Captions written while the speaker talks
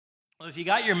Well, if you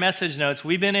got your message notes,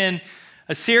 we've been in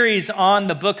a series on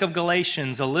the book of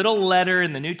Galatians, a little letter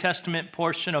in the New Testament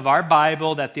portion of our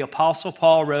Bible that the Apostle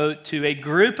Paul wrote to a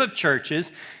group of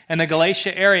churches in the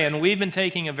Galatia area. And we've been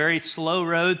taking a very slow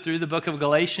road through the book of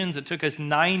Galatians. It took us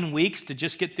 9 weeks to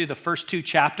just get through the first 2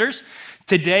 chapters.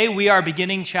 Today, we are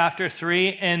beginning chapter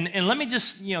 3. And let me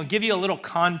just give you a little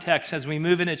context as we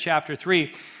move into chapter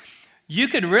 3. You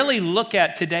could really look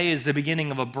at today as the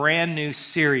beginning of a brand new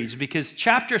series because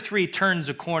chapter 3 turns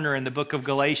a corner in the book of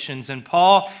Galatians, and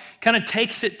Paul kind of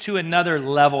takes it to another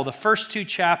level. The first 2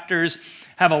 chapters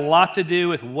have a lot to do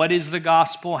with what is the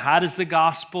gospel, how does the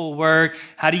gospel work,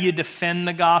 how do you defend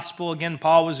the gospel. Again,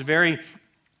 Paul was very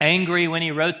angry when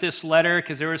he wrote this letter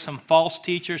because there were some false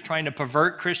teachers trying to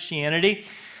pervert Christianity.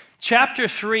 Chapter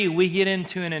 3, we get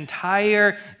into an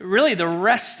entire, really the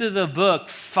rest of the book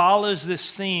follows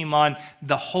this theme on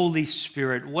the Holy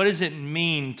Spirit. What does it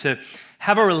mean to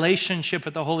have a relationship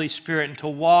with the Holy Spirit and to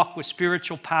walk with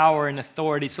spiritual power and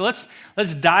authority? So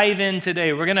let's dive in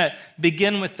today. We're going to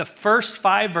begin with the first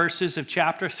 5 verses of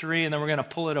chapter 3, and then we're going to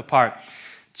pull it apart.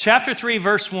 Chapter 3,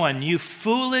 verse 1, "You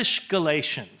foolish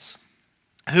Galatians,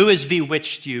 who has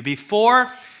bewitched you?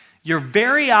 Before your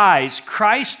very eyes,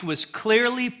 Christ was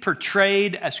clearly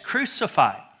portrayed as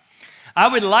crucified. I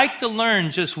would like to learn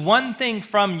just one thing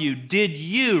from you. Did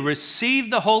you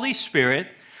receive the Holy Spirit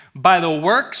by the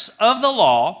works of the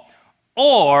law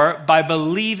or by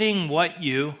believing what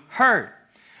you heard?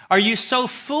 Are you so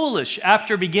foolish?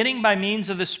 After beginning by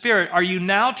means of the Spirit, are you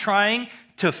now trying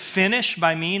to finish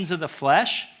by means of the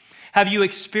flesh? Have you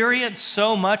experienced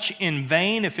so much in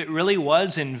vain if it really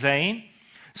was in vain?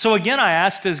 So again, I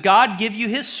ask, does God give you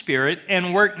His Spirit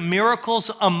and work miracles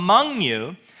among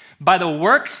you by the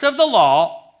works of the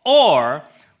law or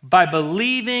by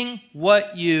believing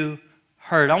what you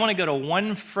heard?" I want to go to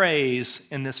one phrase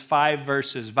in this 5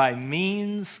 verses, "by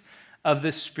means of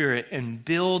the Spirit," and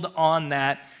build on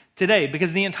that today,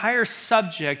 because the entire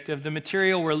subject of the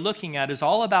material we're looking at is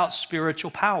all about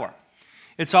spiritual power.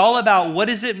 It's all about what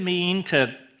does it mean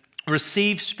to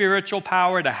receive spiritual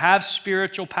power, to have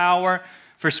spiritual power,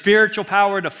 for spiritual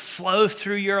power to flow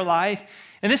through your life.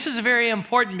 And this is very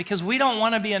important because we don't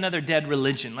want to be another dead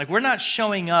religion. Like, we're not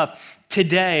showing up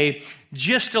today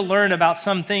just to learn about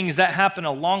some things that happened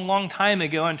a long, long time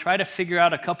ago and try to figure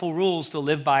out a couple rules to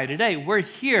live by today. We're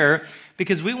here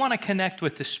because we want to connect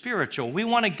with the spiritual. We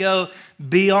want to go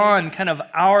beyond kind of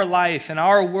our life and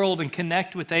our world and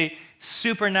connect with a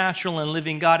supernatural and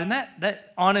living God. And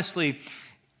that honestly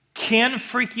can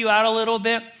freak you out a little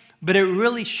bit, but it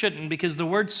really shouldn't, because the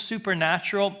word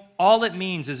supernatural, all it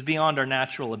means is beyond our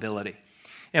natural ability.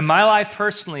 In my life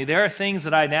personally, there are things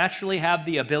that I naturally have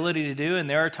the ability to do, and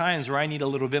there are times where I need a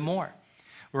little bit more,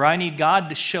 where I need God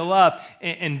to show up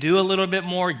and do a little bit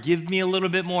more, give me a little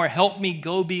bit more, help me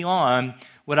go beyond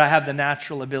what I have the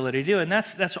natural ability to do. And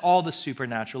that's all the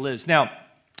supernatural is. Now,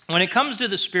 when it comes to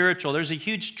the spiritual, there's a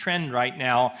huge trend right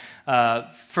now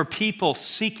for people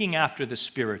seeking after the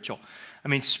spiritual. I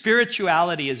mean,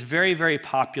 spirituality is very, very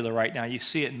popular right now. You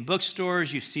see it in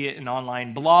bookstores, you see it in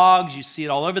online blogs, you see it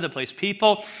all over the place.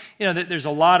 People, there's a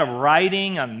lot of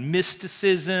writing on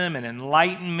mysticism and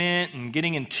enlightenment and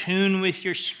getting in tune with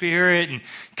your spirit and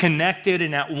connected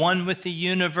and at one with the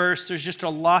universe. There's just a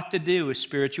lot to do with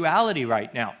spirituality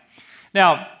right now.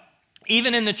 Now,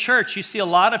 even in the church, you see a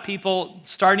lot of people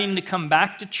starting to come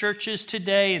back to churches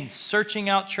today and searching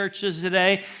out churches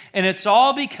today, and it's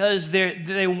all because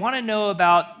they want to know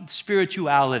about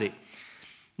spirituality.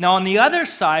 Now, on the other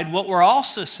side, what we're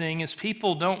also seeing is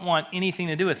people don't want anything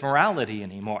to do with morality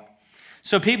anymore.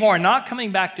 So people are not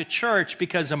coming back to church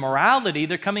because of morality,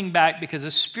 they're coming back because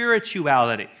of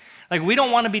spirituality. Like, we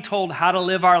don't want to be told how to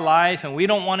live our life, and we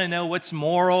don't want to know what's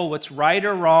moral, what's right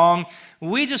or wrong.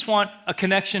 We just want a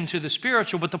connection to the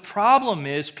spiritual. But the problem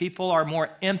is people are more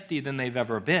empty than they've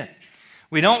ever been.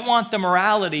 We don't want the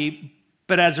morality,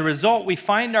 but as a result, we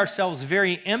find ourselves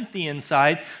very empty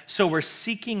inside, so we're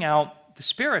seeking out the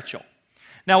spiritual.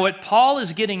 Now, what Paul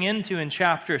is getting into in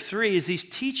chapter 3 is he's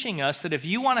teaching us that if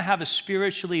you want to have a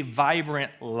spiritually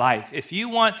vibrant life, if you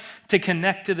want to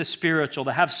connect to the spiritual,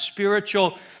 to have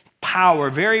spiritual power,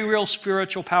 very real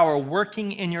spiritual power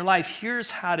working in your life,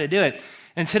 here's how to do it.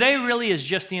 And today really is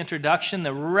just the introduction.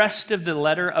 The rest of the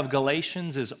letter of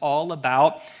Galatians is all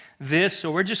about this.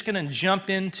 So we're just going to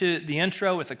jump into the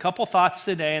intro with a couple thoughts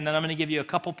today, and then I'm going to give you a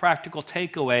couple practical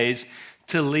takeaways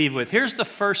to leave with. Here's the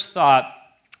first thought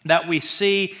that we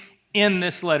see in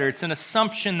this letter. It's an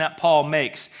assumption that Paul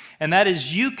makes, and that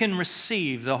is you can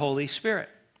receive the Holy Spirit.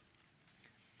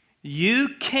 You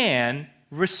can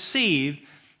receive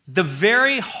the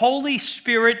very Holy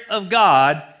Spirit of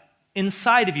God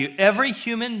inside of you. Every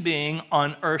human being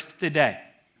on earth today.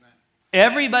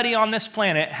 Everybody on this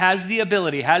planet has the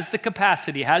ability, has the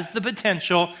capacity, has the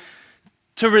potential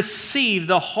to receive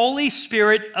the Holy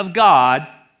Spirit of God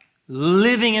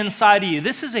living inside of you.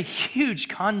 This is a huge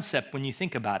concept when you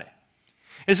think about it.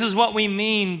 This is what we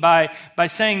mean by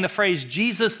saying the phrase,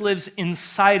 Jesus lives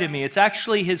inside of me. It's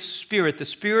actually his Spirit, the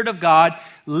Spirit of God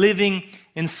living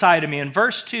inside of me. In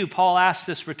verse 2, Paul asks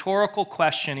this rhetorical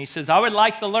question. He says, I would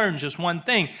like to learn just one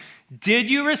thing. Did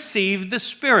you receive the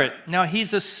Spirit? Now,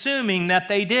 he's assuming that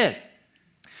they did.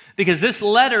 Because this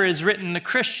letter is written to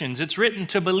Christians. It's written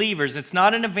to believers. It's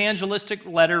not an evangelistic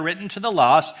letter written to the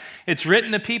lost. It's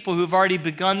written to people who've already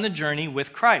begun the journey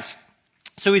with Christ.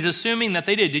 So he's assuming that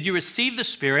they did. Did you receive the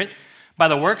Spirit by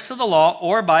the works of the law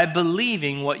or by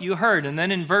believing what you heard? And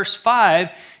then in verse 5,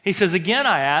 he says, again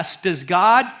I ask, does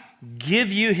God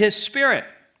give you his Spirit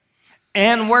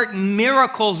and work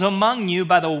miracles among you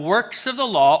by the works of the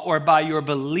law or by your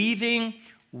believing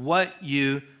what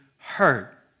you heard?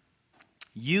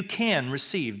 You can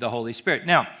receive the Holy Spirit.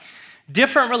 Now,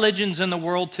 different religions in the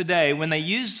world today, when they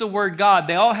use the word God,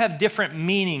 they all have different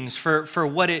meanings for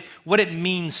what it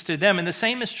means to them. And the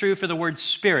same is true for the word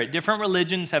Spirit. Different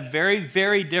religions have very,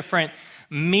 very different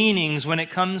meanings when it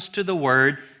comes to the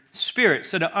word Spirit.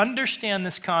 So to understand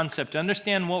this concept, to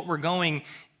understand what we're going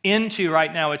into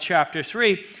right now at chapter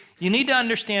 3, you need to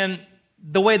understand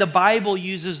the way the Bible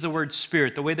uses the word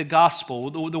Spirit, the way the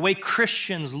gospel, the way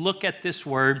Christians look at this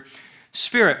word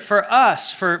Spirit. For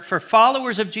us, for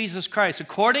followers of Jesus Christ,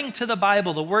 according to the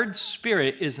Bible, the word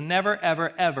Spirit is never,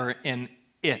 ever, ever in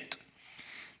it.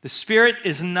 The Spirit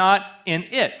is not in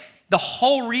it. The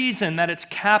whole reason that it's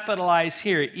capitalized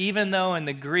here, even though in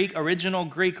the original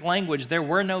Greek language, there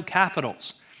were no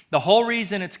capitals. The whole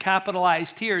reason it's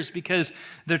capitalized here is because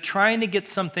they're trying to get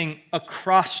something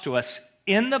across to us.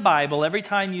 In the Bible, every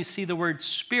time you see the word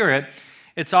Spirit,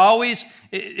 it always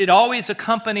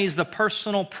accompanies the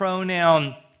personal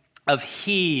pronoun of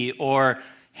he or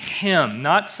him,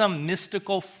 not some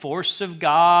mystical force of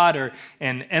God or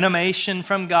an emanation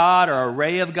from God or a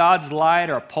ray of God's light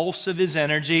or a pulse of his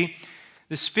energy.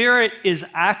 The Spirit is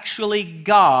actually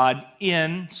God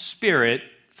in spirit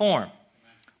form.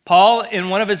 Paul, in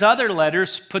one of his other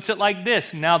letters, puts it like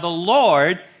this: now the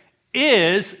Lord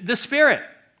is the Spirit.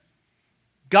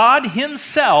 God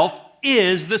himself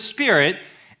is the Spirit,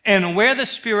 and where the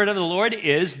Spirit of the Lord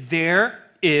is, there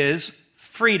is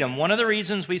freedom. One of the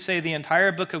reasons we say the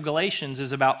entire book of Galatians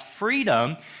is about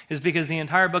freedom is because the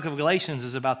entire book of Galatians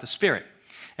is about the Spirit.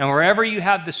 And wherever you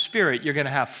have the Spirit, you're going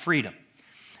to have freedom.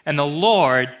 And the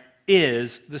Lord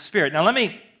is the Spirit. Now let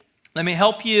me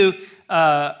help you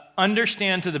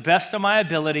understand to the best of my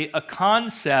ability a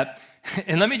concept,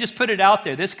 and let me just put it out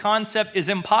there. This concept is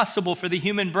impossible for the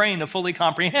human brain to fully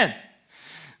comprehend.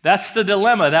 That's the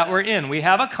dilemma that we're in. We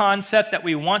have a concept that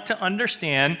we want to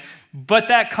understand, but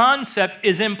that concept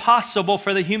is impossible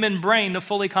for the human brain to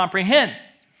fully comprehend.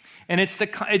 And it's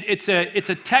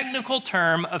a technical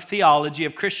term of theology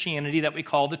of Christianity that we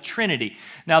call the Trinity.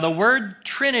 Now, the word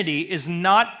Trinity is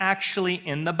not actually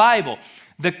in the Bible.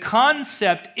 The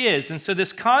concept is, and so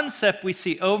this concept we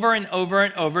see over and over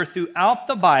and over throughout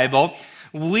the Bible.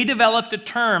 We developed a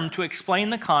term to explain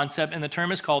the concept, and the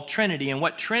term is called Trinity. And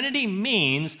what Trinity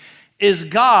means is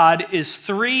God is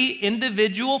three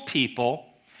individual people,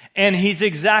 and he's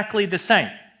exactly the same.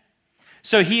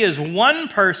 So he is one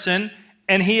person,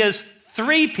 and he is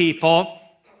three people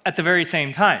at the very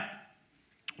same time,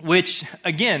 which,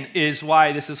 again, is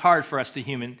why this is hard for us to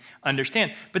human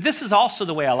understand. But this is also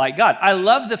the way I like God. I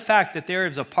love the fact that there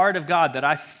is a part of God that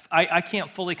I can't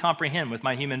fully comprehend with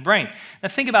my human brain. Now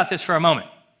think about this for a moment.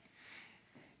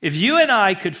 If you and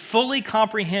I could fully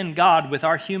comprehend God with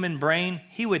our human brain,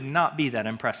 he would not be that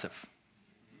impressive,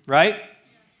 right?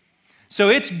 So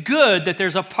it's good that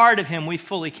there's a part of him we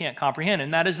fully can't comprehend,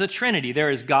 and that is the Trinity. There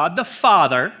is God the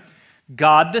Father,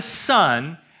 God the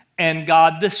Son, and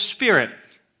God the Spirit.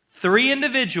 Three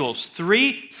individuals,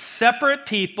 three separate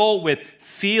people with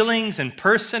feelings and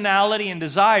personality and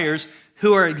desires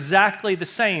who are exactly the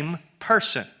same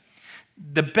person.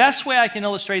 The best way I can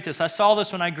illustrate this, I saw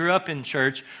this when I grew up in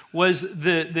church, was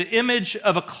the image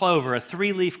of a clover, a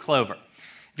three-leaf clover.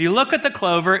 If you look at the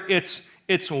clover, it's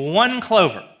one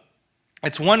clover.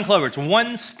 It's one clover. It's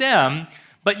one stem,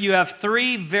 but you have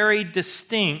three very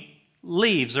distinct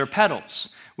leaves or petals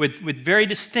with very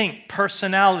distinct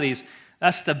personalities.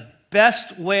 That's the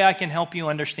best way I can help you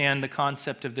understand the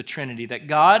concept of the Trinity, that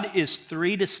God is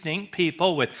three distinct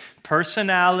people with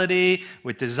personality,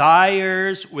 with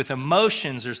desires, with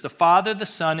emotions. There's the Father, the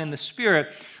Son, and the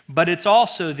Spirit, but it's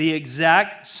also the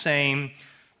exact same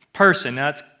person. Now,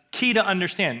 it's key to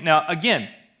understand. Now, again,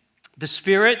 the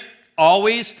Spirit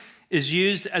always is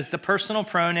used as the personal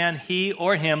pronoun, he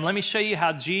or him. Let me show you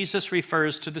how Jesus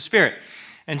refers to the Spirit.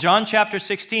 In John chapter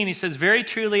 16, he says, very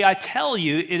truly, I tell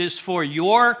you, it is for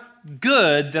your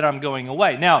good that I'm going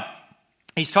away. Now,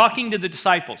 he's talking to the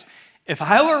disciples. If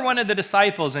I were one of the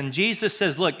disciples and Jesus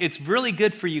says, look, it's really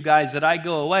good for you guys that I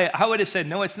go away, I would have said,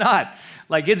 no, it's not.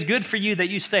 Like, it's good for you that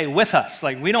you stay with us.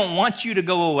 Like, we don't want you to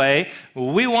go away.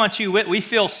 We want you we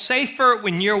feel safer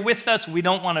when you're with us. We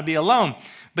don't want to be alone.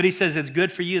 But he says, it's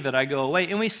good for you that I go away.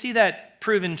 And we see that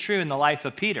proven true in the life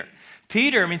of Peter.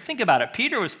 Peter, I mean, think about it.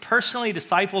 Peter was personally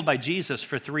discipled by Jesus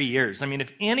for 3 years. I mean, if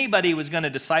anybody was going to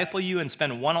disciple you and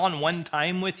spend one-on-one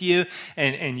time with you,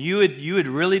 and you would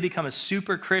really become a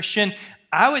super Christian,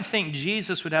 I would think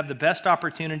Jesus would have the best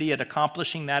opportunity at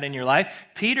accomplishing that in your life.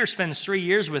 Peter spends 3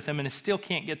 years with him and still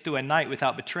can't get through a night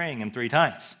without betraying him 3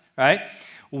 times, right?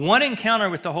 One encounter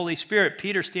with the Holy Spirit,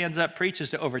 Peter stands up, preaches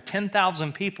to over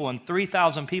 10,000 people, and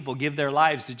 3,000 people give their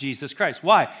lives to Jesus Christ.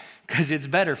 Why? Because it's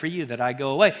better for you that I go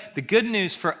away. The good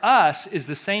news for us is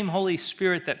the same Holy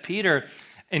Spirit that Peter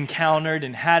encountered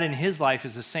and had in his life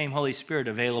is the same Holy Spirit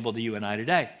available to you and I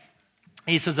today.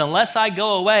 He says, unless I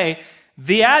go away,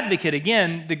 the advocate,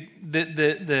 again,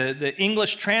 the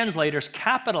English translators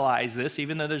capitalize this,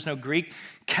 even though there's no Greek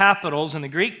capitals in the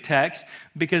Greek text,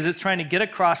 because it's trying to get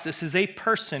across this is a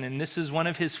person, and this is one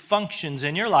of his functions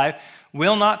in your life,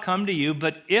 will not come to you,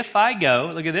 but if I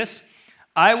go, look at this,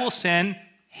 I will send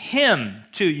him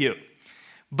to you.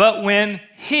 But when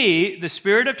he, the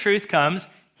Spirit of truth, comes,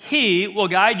 he will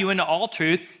guide you into all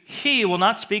truth. He will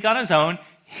not speak on his own.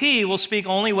 He will speak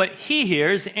only what he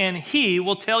hears, and he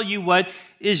will tell you what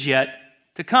is yet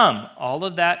to come. All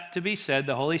of that to be said,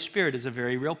 the Holy Spirit is a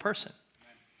very real person.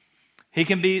 He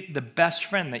can be the best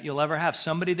friend that you'll ever have,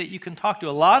 somebody that you can talk to.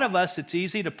 A lot of us, it's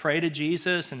easy to pray to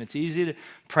Jesus, and it's easy to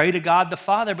pray to God the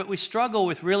Father, but we struggle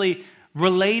with really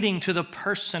relating to the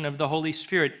person of the Holy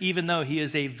Spirit, even though he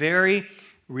is a very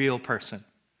real person.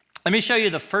 Let me show you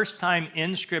the first time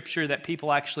in Scripture that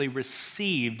people actually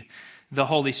received the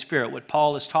Holy Spirit, what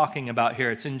Paul is talking about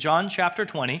here. It's in John chapter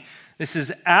 20. This is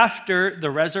after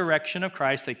the resurrection of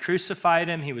Christ. They crucified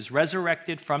him. He was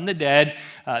resurrected from the dead.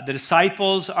 The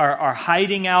disciples are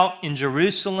hiding out in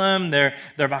Jerusalem. They're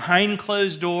behind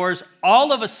closed doors.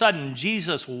 All of a sudden,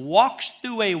 Jesus walks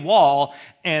through a wall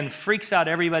and freaks out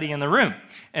everybody in the room.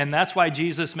 And that's why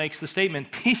Jesus makes the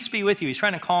statement, peace be with you. He's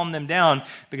trying to calm them down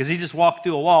because he just walked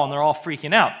through a wall and they're all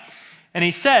freaking out. And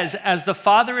he says, as the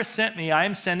Father has sent me, I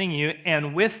am sending you.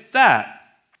 And with that,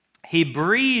 he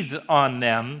breathed on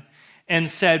them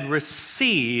and said,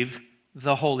 receive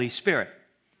the Holy Spirit.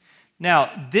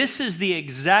 Now, this is the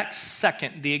exact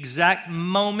second, the exact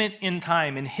moment in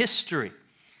time in history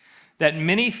that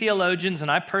many theologians, and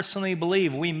I personally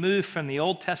believe, we moved from the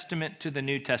Old Testament to the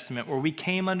New Testament, where we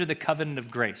came under the covenant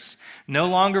of grace. No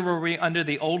longer were we under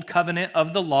the old covenant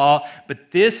of the law,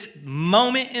 but this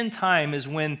moment in time is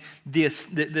when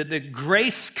the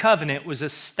grace covenant was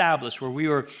established,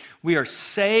 where we are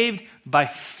saved by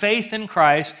faith in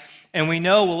Christ. And we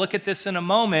know, we'll look at this in a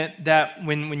moment, that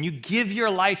when you give your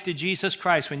life to Jesus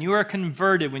Christ, when you are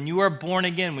converted, when you are born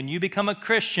again, when you become a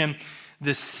Christian,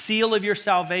 the seal of your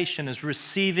salvation is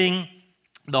receiving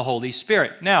the Holy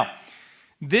Spirit. Now,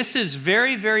 this is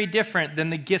very, very different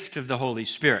than the gift of the Holy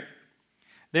Spirit.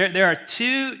 There are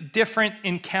 2 different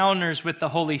encounters with the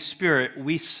Holy Spirit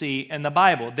we see in the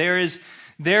Bible. There is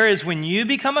when you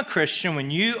become a Christian,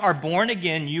 when you are born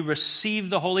again, you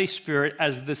receive the Holy Spirit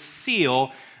as the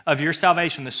seal of your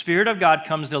salvation. The Spirit of God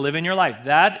comes to live in your life.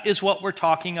 That is what we're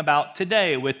talking about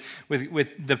today with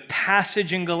the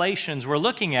passage in Galatians we're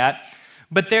looking at.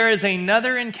 But there is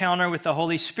another encounter with the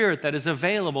Holy Spirit that is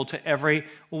available to every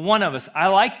one of us. I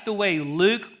like the way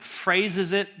Luke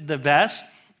phrases it the best.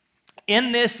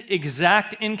 In this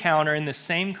exact encounter, in the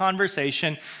same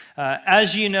conversation,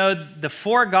 as you know, the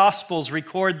 4 Gospels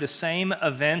record the same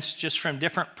events just from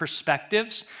different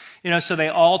perspectives. So they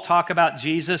all talk about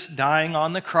Jesus dying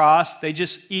on the cross. They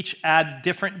just each add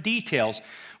different details.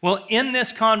 Well, in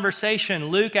this conversation,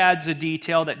 Luke adds a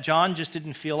detail that John just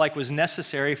didn't feel like was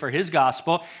necessary for his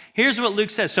gospel. Here's what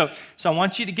Luke says. So I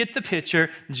want you to get the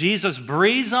picture. Jesus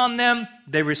breathes on them.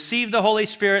 They receive the Holy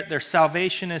Spirit. Their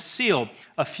salvation is sealed.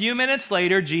 A few minutes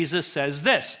later, Jesus says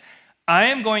this, I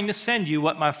am going to send you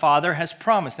what my Father has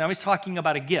promised. Now he's talking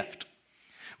about a gift.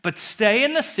 But stay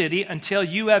in the city until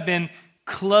you have been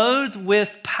clothed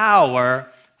with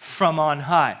power from on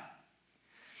high.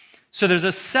 So there's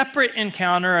a separate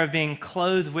encounter of being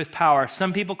clothed with power.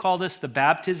 Some people call this the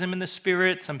baptism in the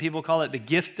Spirit. Some people call it the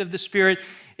gift of the Spirit.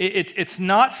 It's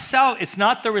not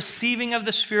the receiving of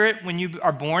the Spirit when you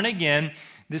are born again.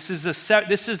 This is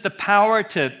the power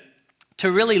to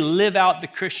really live out the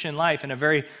Christian life in a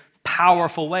very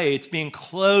powerful way. It's being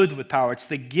clothed with power. It's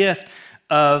the gift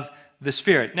of the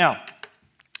Spirit. Now,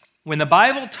 when the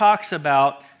Bible talks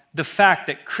about the fact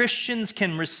that Christians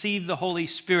can receive the Holy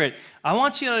Spirit, I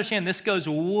want you to understand this goes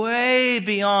way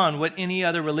beyond what any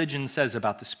other religion says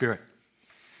about the Spirit.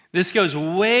 This goes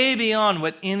way beyond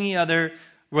what any other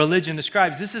religion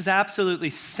describes. This is absolutely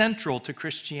central to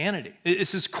Christianity.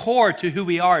 This is core to who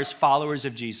we are as followers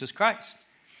of Jesus Christ.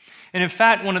 And in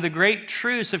fact, one of the great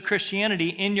truths of Christianity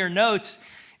in your notes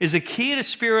is the key to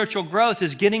spiritual growth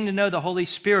is getting to know the Holy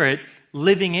Spirit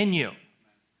living in you.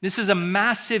 This is a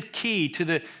massive key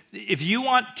to if you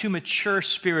want to mature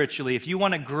spiritually, if you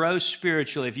want to grow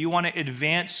spiritually, if you want to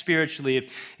advance spiritually,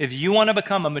 if you want to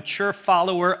become a mature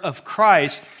follower of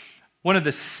Christ, one of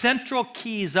the central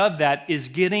keys of that is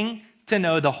getting to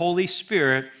know the Holy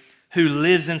Spirit who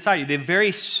lives inside you, the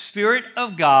very Spirit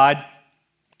of God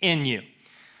in you.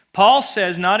 Paul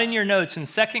says, not in your notes, in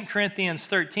 2 Corinthians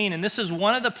 13, and this is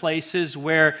one of the places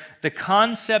where the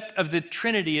concept of the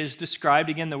Trinity is described.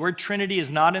 Again, the word Trinity is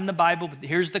not in the Bible, but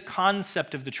here's the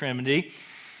concept of the Trinity.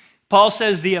 Paul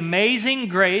says, the amazing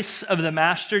grace of the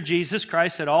Master Jesus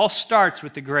Christ, it all starts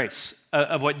with the grace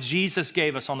of what Jesus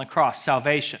gave us on the cross,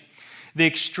 salvation. The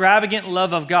extravagant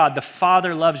love of God, the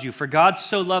Father loves you, for God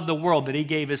so loved the world that he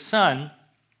gave his Son,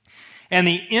 and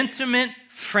the intimate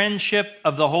friendship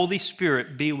of the Holy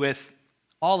Spirit be with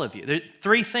all of you. There are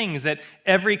three things that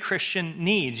every Christian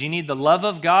needs. You need the love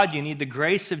of God, you need the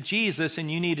grace of Jesus, and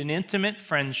you need an intimate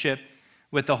friendship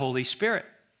with the Holy Spirit.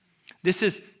 This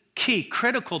is key,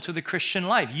 critical to the Christian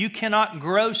life. You cannot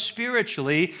grow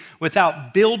spiritually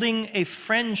without building a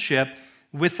friendship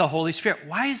with the Holy Spirit.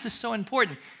 Why is this so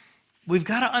important? We've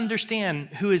got to understand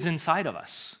who is inside of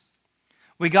us.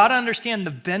 We got to understand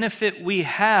the benefit we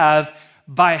have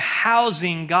by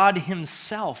housing God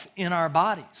himself in our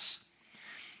bodies.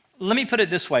 Let me put it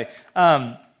this way.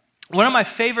 One of my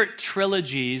favorite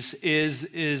trilogies is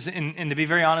and to be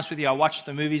very honest with you, I watched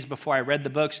the movies before I read the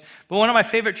books, but one of my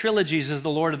favorite trilogies is The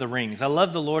Lord of the Rings. I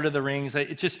love The Lord of the Rings.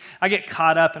 I get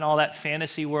caught up in all that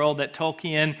fantasy world that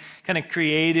Tolkien kind of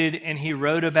created and he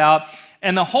wrote about.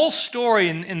 And the whole story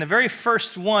in the very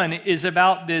first one is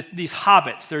about these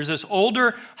hobbits. There's this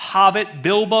older hobbit,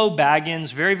 Bilbo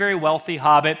Baggins, very, very wealthy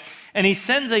hobbit, and he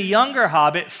sends a younger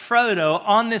hobbit, Frodo,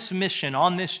 on this mission,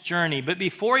 on this journey. But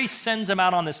before he sends them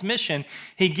out on this mission,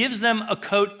 he gives them a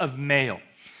coat of mail.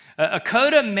 A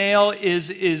coat of mail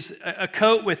is a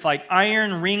coat with like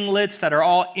iron ringlets that are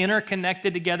all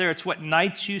interconnected together. It's what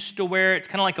knights used to wear. It's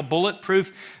kind of like a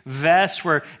bulletproof vest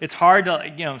where it's hard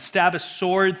to stab a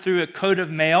sword through a coat of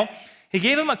mail. He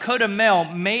gave him a coat of mail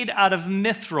made out of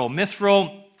mithril.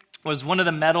 Mithril was one of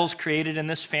the metals created in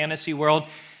this fantasy world.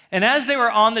 And as they were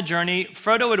on the journey,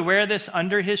 Frodo would wear this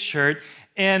under his shirt,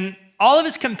 and all of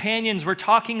his companions were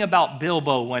talking about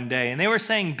Bilbo one day, and they were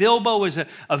saying Bilbo was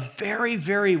a very,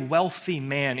 very wealthy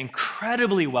man,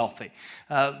 incredibly wealthy,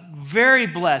 very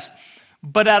blessed.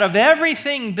 But out of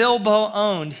everything Bilbo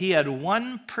owned, he had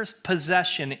one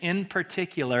possession in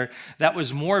particular that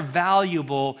was more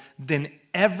valuable than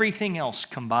everything else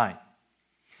combined.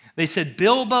 They said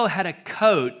Bilbo had a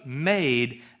coat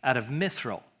made out of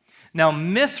mithril. Now,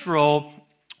 mithril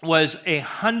was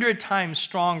 100 times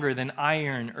stronger than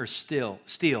iron or steel.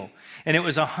 And it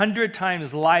was 100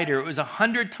 times lighter. It was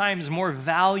 100 times more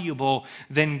valuable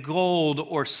than gold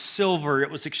or silver.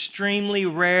 It was extremely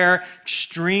rare,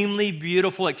 extremely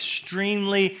beautiful,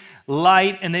 extremely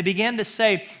light. And they began to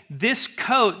say, this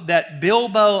coat that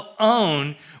Bilbo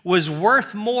owned was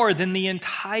worth more than the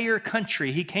entire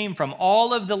country he came from.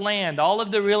 All of the land, all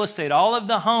of the real estate, all of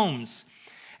the homes.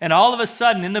 And all of a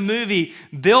sudden, in the movie,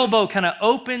 Bilbo kind of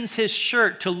opens his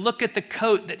shirt to look at the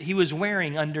coat that he was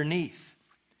wearing underneath.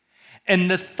 And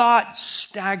the thought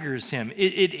staggers him.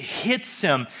 It hits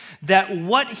him that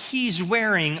what he's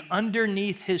wearing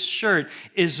underneath his shirt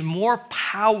is more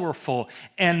powerful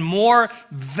and more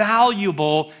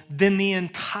valuable than the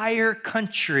entire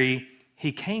country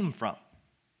he came from.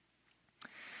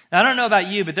 Now, I don't know about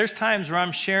you, but there's times where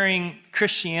I'm sharing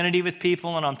Christianity with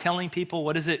people and I'm telling people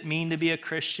what does it mean to be a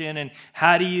Christian and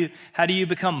how do you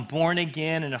become born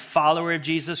again and a follower of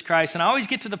Jesus Christ. And I always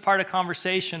get to the part of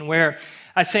conversation where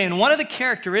I say, and one of the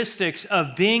characteristics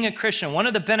of being a Christian, one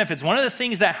of the benefits, one of the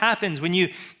things that happens when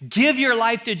you give your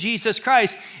life to Jesus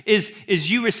Christ is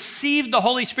you receive the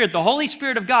Holy Spirit. The Holy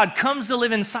Spirit of God comes to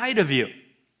live inside of you.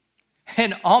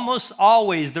 And almost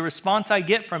always the response I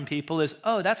get from people is,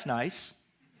 oh, that's nice.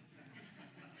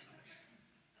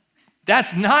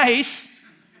 That's nice.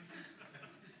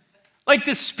 Like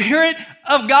the Spirit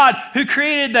of God who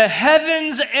created the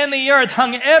heavens and the earth,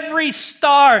 hung every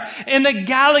star in the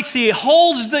galaxy,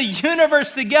 holds the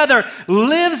universe together,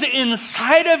 lives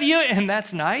inside of you, and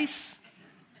that's nice?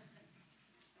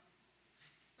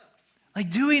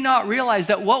 Like, do we not realize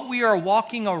that what we are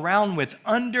walking around with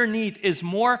underneath is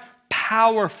more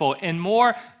powerful and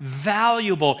more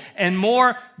valuable and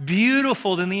more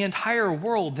beautiful than the entire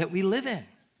world that we live in?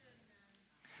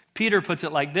 Peter puts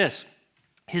it like this: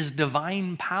 His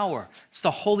divine power, it's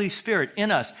the Holy Spirit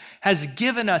in us, has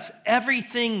given us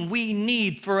everything we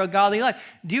need for a godly life.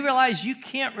 Do you realize you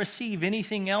can't receive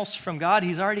anything else from God?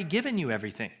 He's already given you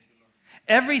everything.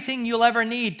 Everything you'll ever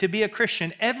need to be a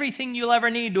Christian, everything you'll ever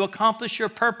need to accomplish your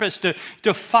purpose,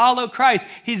 to follow Christ,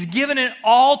 He's given it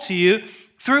all to you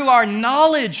through our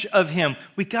knowledge of Him.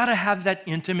 We got to have that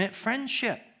intimate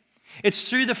friendship. It's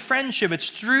through the friendship, it's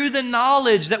through the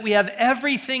knowledge that we have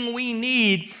everything we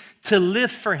need to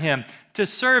live for Him, to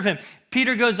serve Him.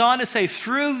 Peter goes on to say,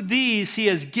 through these He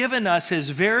has given us His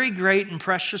very great and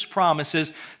precious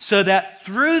promises, so that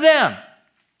through them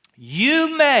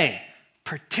you may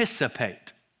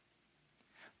participate.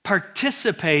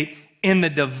 Participate in the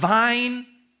divine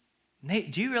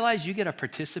nature. Do you realize you get to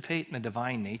participate in the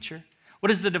divine nature?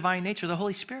 What is the divine nature? The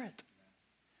Holy Spirit.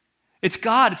 It's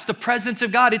God. It's the presence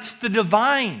of God. It's the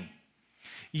divine.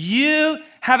 You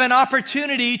have an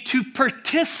opportunity to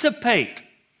participate,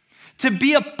 to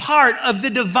be a part of the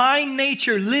divine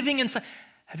nature living inside.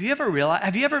 Have you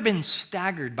ever been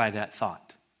staggered by that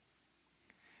thought?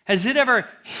 Has it ever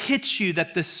hit you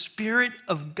that the Spirit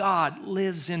of God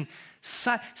lives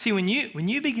inside? See, when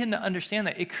you begin to understand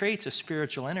that, it creates a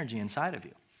spiritual energy inside of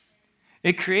you.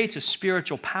 It creates a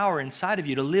spiritual power inside of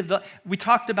you to live. We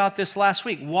talked about this last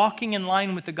week. Walking in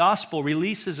line with the gospel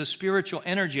releases a spiritual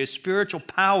energy, a spiritual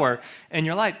power in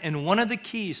your life. And one of the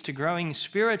keys to growing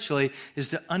spiritually is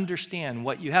to understand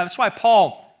what you have. That's why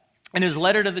Paul, in his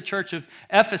letter to the church of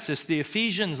Ephesus, the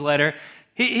Ephesians letter,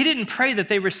 he didn't pray that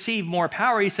they receive more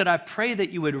power. He said, I pray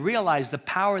that you would realize the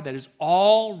power that is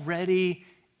already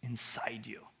inside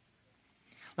you.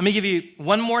 Let me give you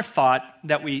one more thought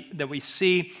that we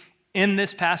see in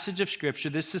this passage of Scripture.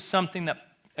 This is something that,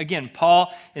 again,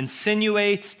 Paul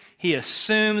insinuates, he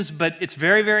assumes, but it's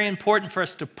very, very important for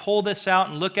us to pull this out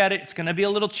and look at it. It's going to be a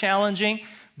little challenging,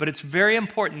 but it's very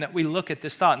important that we look at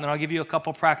this thought, and then I'll give you a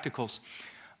couple practicals.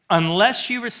 Unless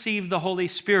you receive the Holy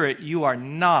Spirit, you are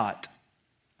not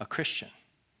a Christian.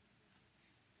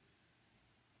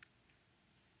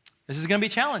 This is going to be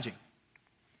challenging.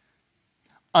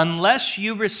 Unless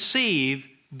you receive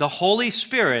the Holy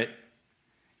Spirit,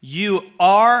 you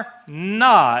are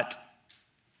not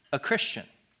a Christian.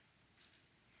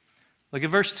 Look at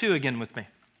verse 2 again with me.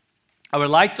 I would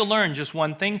like to learn just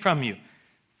one thing from you.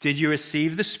 Did you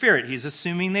receive the Spirit? He's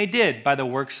assuming they did, by the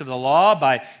works of the law,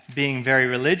 by being very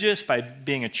religious, by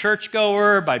being a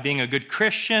churchgoer, by being a good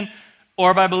Christian,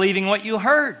 or by believing what you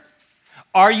heard.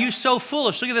 Are you so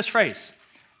foolish? Look at this phrase.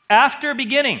 After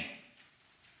beginning.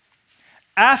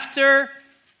 After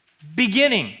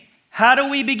beginning. How do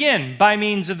we begin? By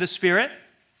means of the Spirit.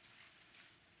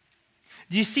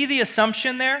 Do you see the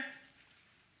assumption there?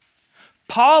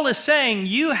 Paul is saying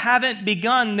you haven't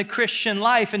begun the Christian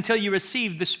life until you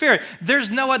receive the Spirit. There's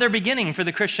no other beginning for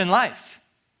the Christian life.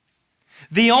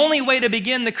 The only way to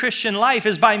begin the Christian life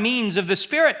is by means of the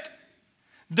Spirit.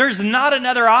 There's not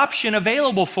another option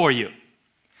available for you.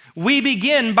 We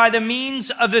begin by the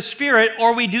means of the Spirit,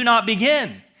 or we do not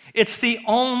begin. It's the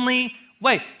only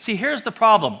way. See, here's the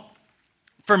problem.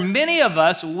 For many of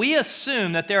us, we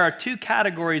assume that there are two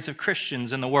categories of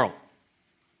Christians in the world.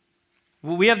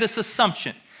 We have this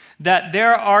assumption that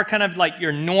there are kind of like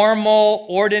your normal,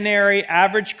 ordinary,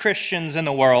 average Christians in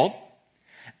the world,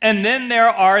 and then there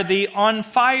are the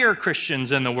on-fire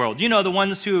Christians in the world. You know, the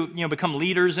ones who become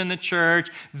leaders in the church.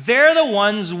 They're the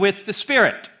ones with the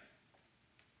Spirit.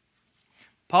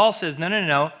 Paul says,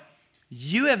 no.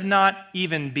 You have not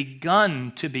even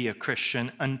begun to be a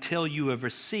Christian until you have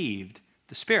received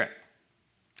the Spirit.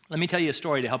 Let me tell you a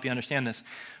story to help you understand this.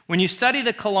 When you study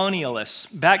the colonialists,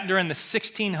 back during the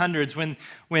 1600s,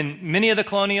 when many of the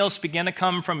colonialists began to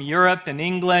come from Europe and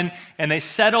England, and they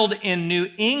settled in New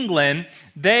England,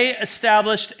 they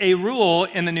established a rule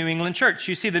in the New England church.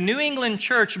 You see, the New England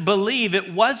church believed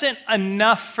it wasn't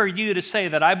enough for you to say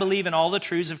that I believe in all the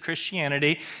truths of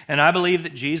Christianity, and I believe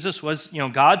that Jesus was,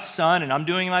 God's son, and I'm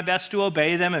doing my best to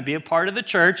obey them and be a part of the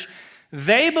church.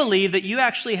 They believed that you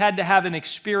actually had to have an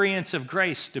experience of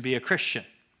grace to be a Christian.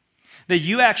 That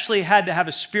you actually had to have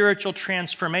a spiritual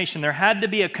transformation. There had to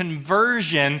be a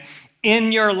conversion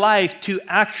in your life to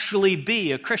actually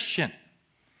be a Christian.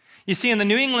 You see, in the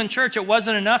New England church, it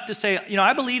wasn't enough to say,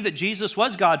 I believe that Jesus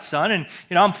was God's son, and,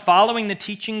 I'm following the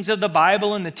teachings of the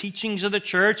Bible and the teachings of the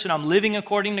church, and I'm living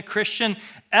according to Christian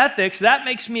ethics. That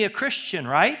makes me a Christian,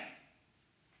 right?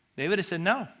 They would have said,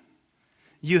 no.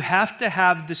 You have to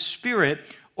have the Spirit,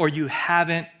 or you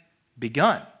haven't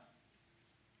begun.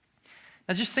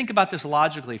 Now, just think about this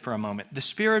logically for a moment. The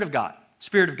Spirit of God,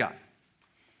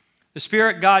 the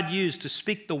Spirit God used to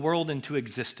speak the world into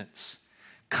existence,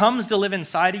 comes to live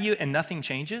inside of you and nothing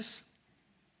changes?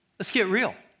 Let's get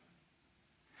real.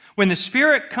 When the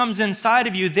Spirit comes inside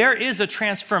of you, there is a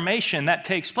transformation that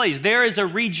takes place. There is a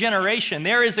regeneration.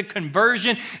 There is a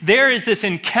conversion. There is this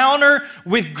encounter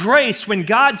with grace when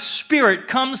God's Spirit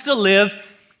comes to live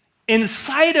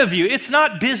inside of you. It's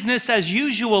not business as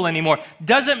usual anymore.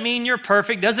 Doesn't mean you're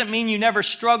perfect. Doesn't mean you never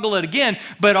struggle it again.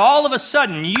 But all of a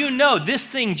sudden, this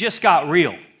thing just got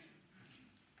real.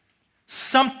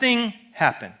 Something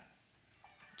happened.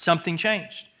 Something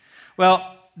changed.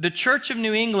 Well, the Church of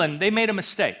New England, they made a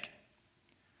mistake.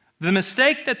 The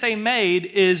mistake that they made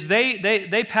is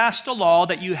they passed a law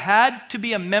that you had to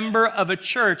be a member of a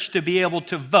church to be able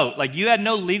to vote. Like, you had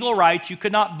no legal rights. You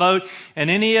could not vote in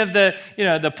any of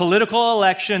the political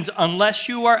elections unless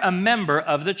you were a member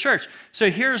of the church. So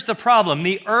here's the problem.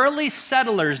 The early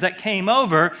settlers that came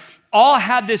over all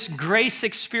had this grace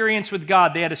experience with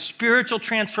God. They had a spiritual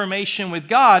transformation with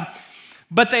God.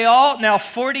 But they all, now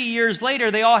 40 years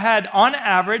later, they all had, on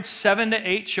average, 7 to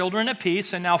 8 children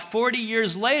apiece. And now 40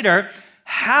 years later,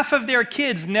 half of their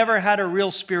kids never had a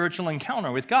real spiritual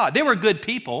encounter with God. They were good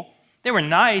people. They were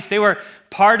nice. They were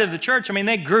part of the church. I mean,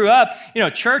 they grew up,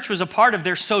 church was a part of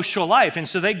their social life. And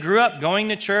so they grew up going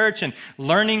to church and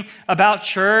learning about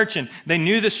church. And they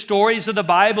knew the stories of the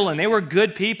Bible. And they were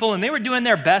good people. And they were doing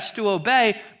their best to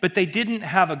obey. But they didn't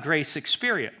have a grace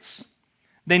experience.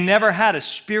 They never had a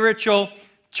spiritual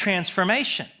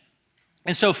transformation.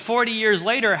 And so 40 years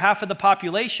later, half of the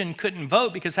population couldn't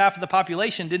vote because half of the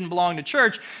population didn't belong to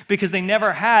church because they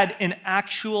never had an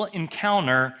actual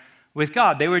encounter with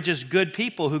God. They were just good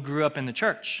people who grew up in the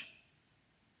church.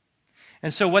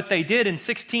 And so what they did in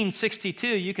 1662,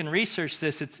 you can research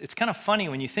this, it's kind of funny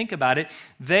when you think about it,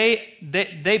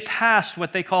 they passed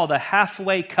what they call the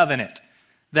halfway covenant.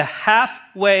 The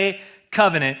halfway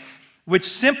covenant, which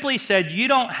simply said you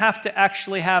don't have to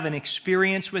actually have an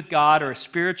experience with God or a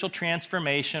spiritual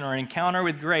transformation or an encounter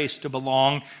with grace to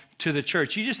belong to the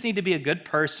church. You just need to be a good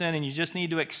person, and you just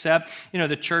need to accept,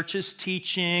 the church's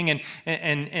teaching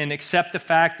and accept the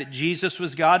fact that Jesus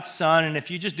was God's son. And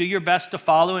if you just do your best to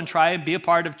follow and try and be a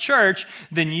part of church,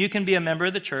 then you can be a member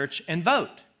of the church and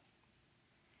vote.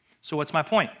 So what's my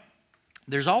point?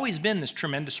 There's always been this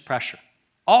tremendous pressure.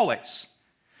 Always.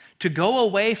 To go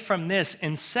away from this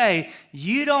and say,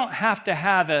 you don't have to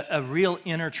have a real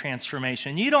inner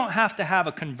transformation. You don't have to have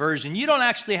a conversion. You don't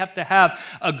actually have to have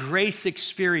a grace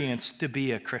experience to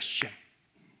be a Christian.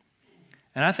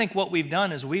 And I think what we've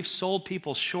done is we've sold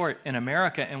people short in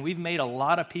America, and we've made a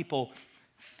lot of people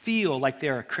feel like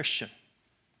they're a Christian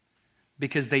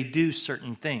because they do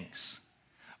certain things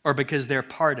or because they're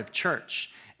part of church,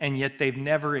 and yet they've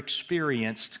never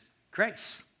experienced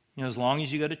grace. As long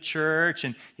as you go to church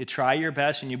and you try your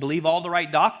best and you believe all the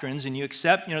right doctrines and you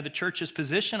accept, the church's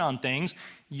position on things,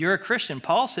 you're a Christian.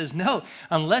 Paul says, no,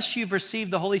 unless you've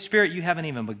received the Holy Spirit, you haven't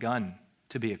even begun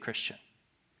to be a Christian.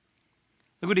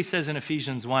 Look what he says in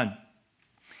Ephesians 1.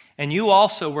 And you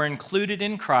also were included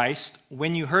in Christ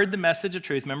when you heard the message of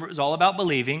truth. Remember, it was all about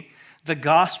believing the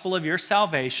gospel of your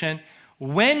salvation.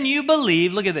 When you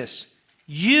believe, look at this,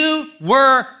 you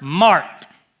were marked.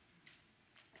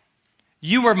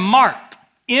 You were marked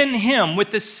in him with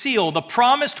the seal, the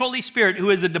promised Holy Spirit, who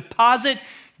is a deposit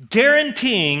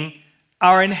guaranteeing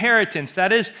our inheritance.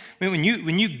 That is, when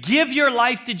you give your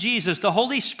life to Jesus, the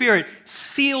Holy Spirit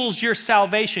seals your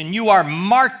salvation. You are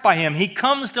marked by him. He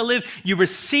comes to live. You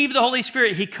receive the Holy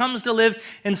Spirit. He comes to live.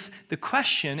 And the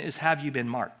question is, have you been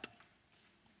marked?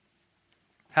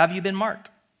 Have you been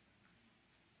marked?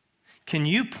 Can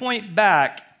you point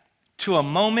back to a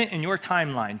moment in your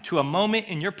timeline, to a moment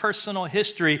in your personal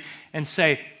history and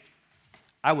say,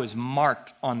 I was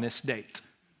marked on this date.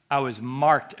 I was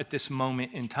marked at this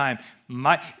moment in time.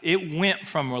 It went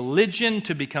from religion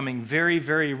to becoming very,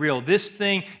 very real. This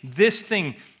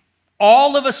thing,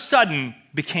 all of a sudden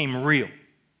became real.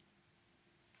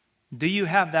 Do you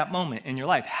have that moment in your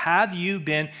life? Have you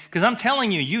been, because I'm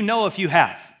telling you, if you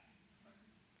have.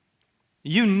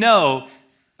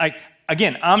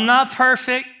 Again, I'm not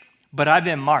perfect, but I've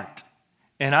been marked,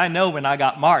 and I know when I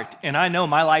got marked, and I know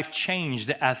my life changed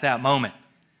at that moment.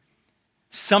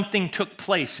 something took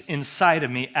place inside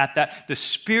of me at that. The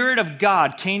Spirit of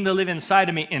God came to live inside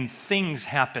of me and things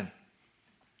happened.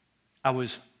 I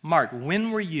was marked.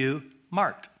 When were you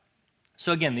marked?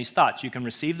 So again, these thoughts. You can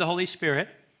receive the Holy Spirit.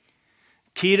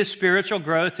 Key to spiritual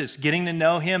growth is getting to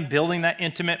know Him, building that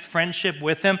intimate friendship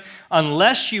with Him.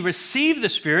 Unless you receive the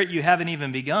Spirit, you haven't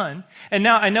even begun. And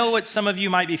now I know what some of you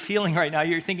might be feeling right now.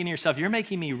 You're thinking to yourself, you're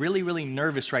making me really, really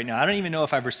nervous right now. I don't even know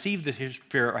if I've received the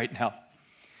Spirit right now.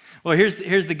 Well,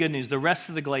 here's the good news. The rest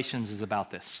of the Galatians is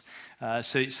about this.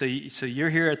 So you're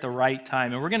here at the right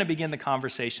time. And we're going to begin the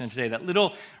conversation today. That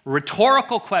little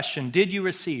rhetorical question, did you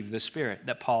receive the Spirit,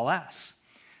 that Paul asks?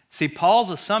 See, Paul's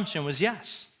assumption was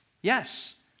yes.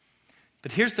 Yes.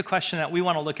 But here's the question that we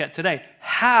want to look at today.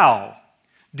 How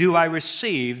do I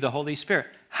receive the Holy Spirit?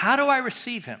 How do I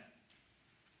receive Him?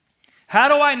 How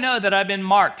do I know that I've been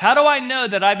marked? How do I know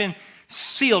that I've been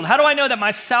sealed? How do I know that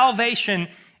my salvation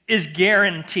is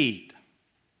guaranteed?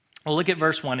 Well, look at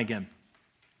verse 1 again.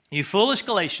 You foolish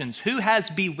Galatians, who has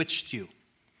bewitched you?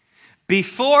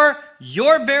 Before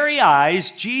your very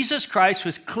eyes, Jesus Christ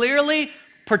was clearly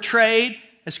portrayed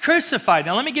as crucified.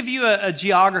 Now, let me give you a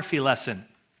geography lesson.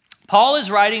 Paul is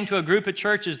writing to a group of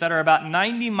churches that are about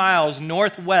 90 miles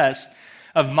northwest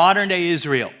of modern-day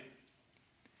Israel.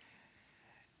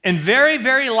 And very,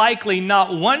 very likely,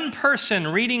 not one person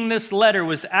reading this letter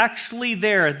was actually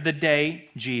there the day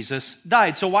Jesus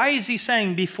died. So why is he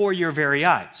saying before your very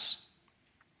eyes?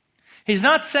 He's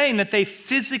not saying that they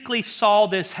physically saw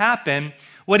this happen.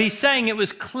 What he's saying, it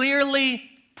was clearly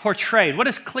portrayed. What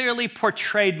does clearly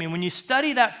portrayed mean? When you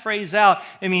study that phrase out,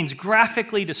 it means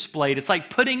graphically displayed. It's like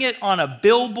putting it on a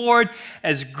billboard,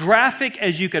 as graphic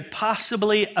as you could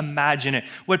possibly imagine it.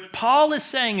 What Paul is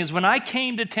saying is, when I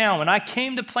came to town, when I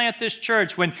came to plant this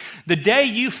church, when the day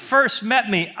you first met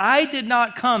me, I did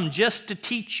not come just to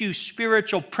teach you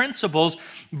spiritual principles,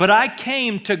 but I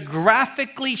came to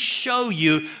graphically show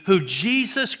you who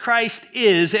Jesus Christ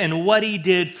is and what He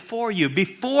did for you.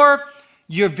 Before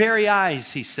your very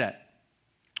eyes, he said.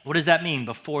 What does that mean,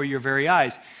 before your very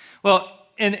eyes? Well,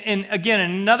 and again,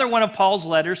 in another one of Paul's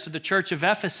letters to the church of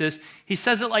Ephesus, he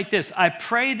says it like this: I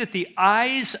pray that the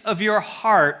eyes of your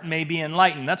heart may be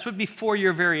enlightened. That's what before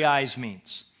your very eyes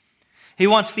means. He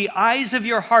wants the eyes of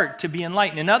your heart to be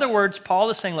enlightened. In other words,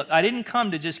 Paul is saying, look, I didn't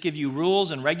come to just give you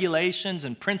rules and regulations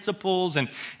and principles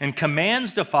and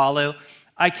commands to follow.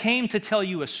 I came to tell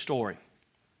you a story.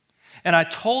 And I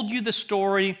told you the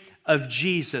story of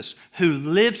Jesus, who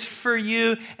lived for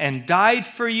you and died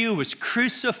for you, was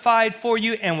crucified for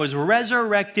you, and was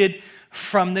resurrected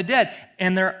from the dead.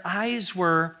 And their eyes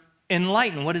were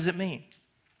enlightened. What does it mean?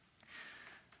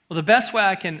 Well, the best way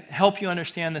I can help you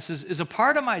understand this is a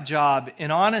part of my job,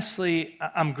 and honestly,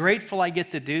 I'm grateful I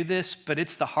get to do this, but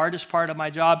it's the hardest part of my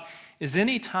job, is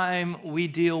anytime we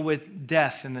deal with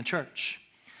death in the church.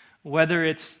 Whether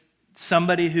it's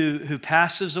somebody who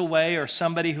passes away or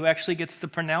somebody who actually gets the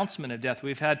pronouncement of death.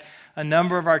 We've had a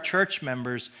number of our church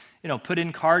members, put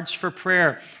in cards for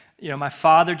prayer. My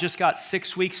father just got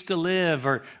 6 weeks to live,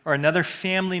 or another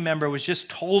family member was just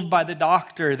told by the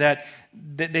doctor that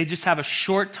they just have a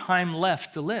short time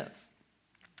left to live.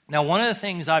 Now, one of the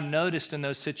things I've noticed in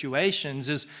those situations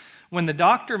is when the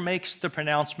doctor makes the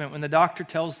pronouncement, when the doctor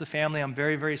tells the family, I'm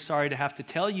very, very sorry to have to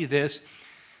tell you this,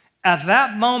 at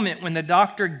that moment, when the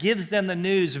doctor gives them the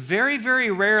news, very,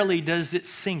 very rarely does it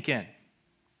sink in,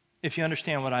 if you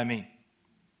understand what I mean.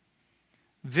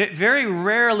 Very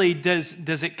rarely does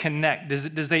it connect.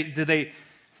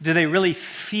 Do they really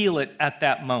feel it at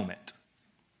that moment?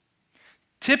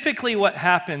 Typically what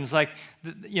happens, I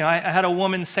had a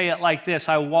woman say it like this.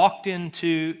 I walked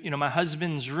into, my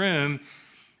husband's room,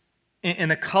 and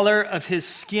the color of his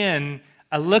skin,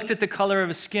 I looked at the color of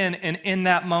his skin, and in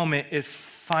that moment, it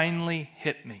finally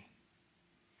hit me.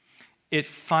 It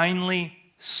finally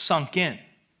sunk in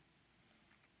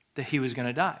that he was going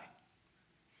to die.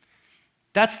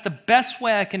 That's the best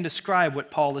way I can describe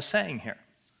what Paul is saying here.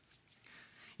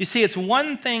 You see, it's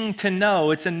one thing to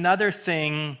know, it's another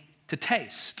thing to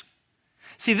taste.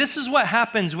 See, this is what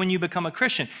happens when you become a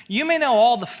Christian. You may know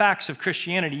all the facts of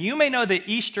Christianity. You may know the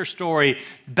Easter story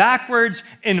backwards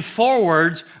and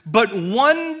forwards, but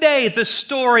one day the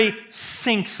story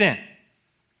sinks in.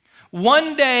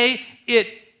 One day it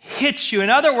hits you. In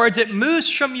other words, it moves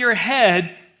from your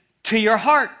head to your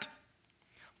heart.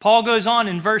 Paul goes on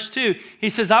in verse 2. He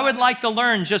says, I would like to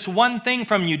learn just one thing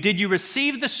from you. Did you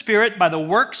receive the Spirit by the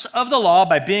works of the law,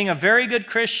 by being a very good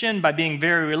Christian, by being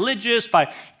very religious,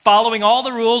 by following all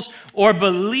the rules, or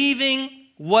believing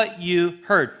what you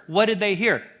heard? What did they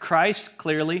hear? Christ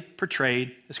clearly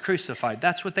portrayed as crucified.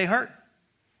 That's what they heard.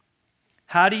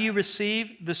 How do you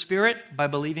receive the Spirit? By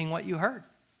believing what you heard.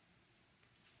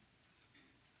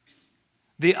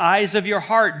 The eyes of your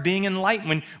heart being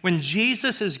enlightened. When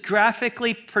Jesus is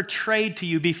graphically portrayed to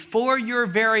you before your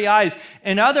very eyes.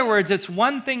 In other words, it's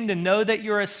one thing to know that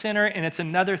you're a sinner, and it's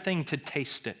another thing to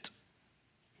taste it.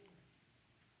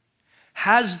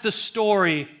 Has the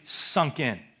story sunk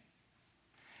in?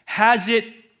 Has it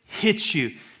hit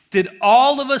you? Did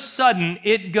all of a sudden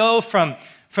it go from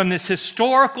this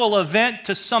historical event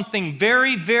to something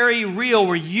very, very real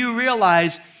where you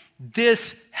realize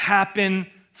this happened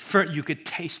you could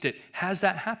taste it? Has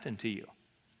that happened to you?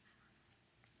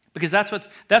 Because that's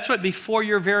what before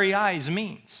your very eyes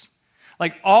means.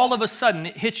 Like all of a sudden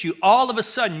it hits you. All of a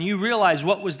sudden you realize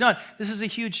what was done. This is a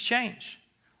huge change.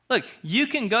 Look, you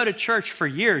can go to church for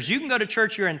years. You can go to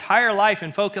church your entire life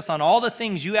and focus on all the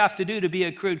things you have to do to be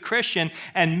a good Christian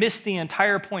and miss the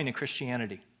entire point of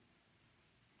Christianity.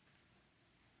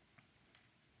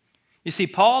 You see,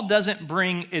 Paul doesn't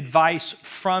bring advice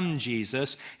from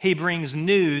Jesus. He brings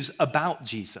news about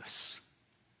Jesus.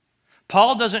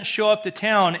 Paul doesn't show up to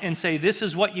town and say, this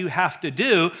is what you have to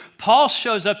do. Paul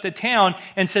shows up to town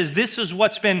and says, this is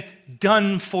what's been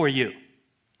done for you.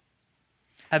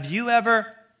 Have you ever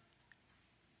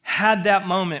had that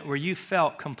moment where you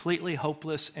felt completely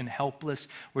hopeless and helpless,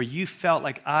 where you felt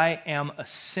like, I am a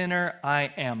sinner,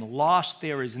 I am lost,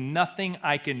 there is nothing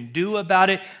I can do about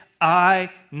it, I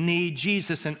need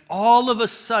Jesus. And all of a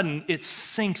sudden, it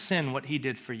sinks in what he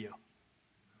did for you.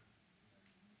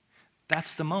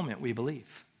 That's the moment we believe.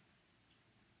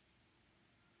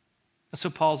 That's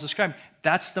what Paul's describing.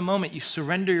 That's the moment you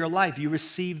surrender your life, you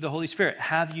receive the Holy Spirit.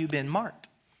 Have you been marked?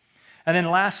 And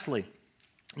then lastly,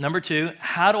 number 2,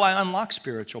 how do I unlock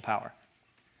spiritual power?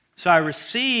 So I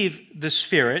receive the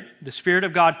Spirit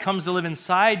of God comes to live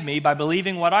inside me by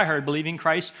believing what I heard, believing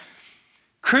Christ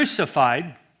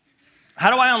crucified. How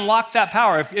do I unlock that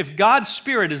power? If God's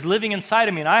Spirit is living inside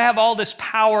of me and I have all this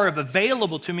power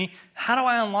available to me, how do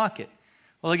I unlock it?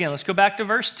 Well, again, let's go back to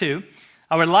verse 2.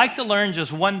 I would like to learn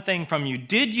just one thing from you.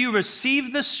 Did you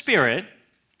receive the Spirit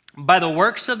by the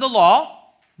works of the law,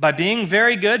 by being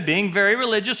very good, being very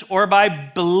religious, or by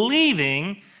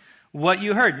believing what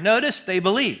you heard? Notice they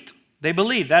believed. They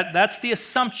believed. That's the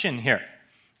assumption here.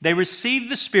 They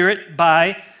received the Spirit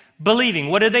by believing.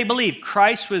 What did they believe?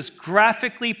 Christ was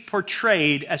graphically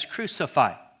portrayed as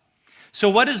crucified. So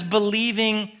what does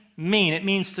believing mean? It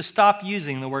means to stop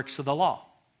using the works of the law.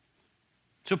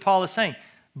 That's what Paul is saying.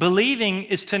 Believing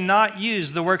is to not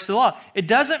use the works of the law. It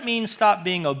doesn't mean stop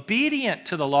being obedient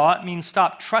to the law. It means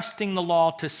stop trusting the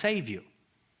law to save you.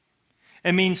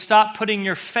 It means stop putting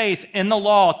your faith in the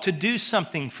law to do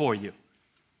something for you.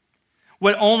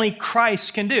 What only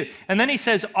Christ can do. And then he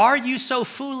says, are you so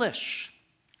foolish?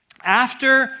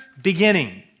 After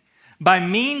beginning by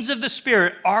means of the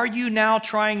Spirit, are you now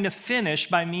trying to finish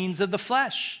by means of the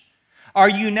flesh? Are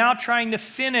you now trying to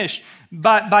finish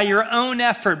by your own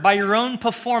effort, by your own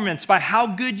performance, by how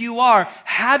good you are?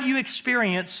 Have you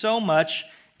experienced so much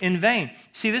in vain?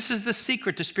 See, this is the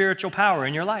secret to spiritual power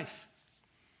in your life.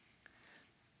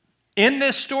 In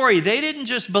this story, they didn't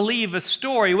just believe a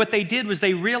story. What they did was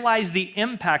they realized the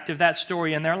impact of that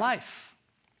story in their life.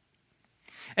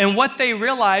 And what they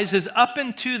realized is up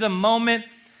into the moment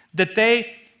that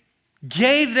they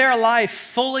gave their life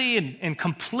fully and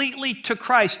completely to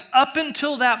Christ, up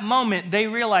until that moment, they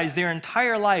realized their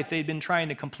entire life they'd been trying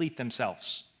to complete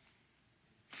themselves.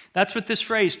 That's what this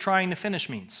phrase, trying to finish,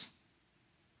 means.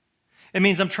 It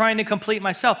means I'm trying to complete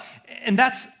myself. And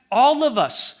that's all of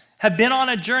us have been on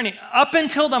a journey. Up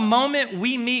until the moment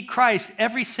we meet Christ,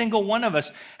 every single one of us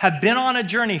have been on a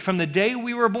journey from the day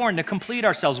we were born to complete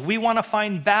ourselves. We want to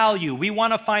find value. We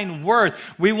want to find worth.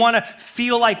 We want to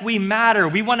feel like we matter.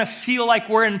 We want to feel like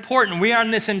we're important. We are on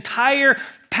this entire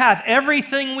path.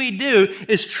 Everything we do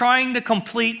is trying to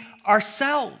complete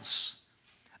ourselves.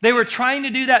 They were trying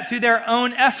to do that through their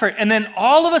own effort. And then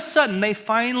all of a sudden, they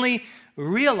finally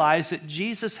realized that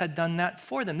Jesus had done that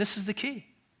for them. This is the key.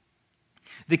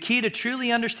 The key to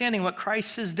truly understanding what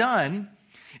Christ has done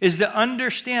is to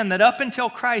understand that up until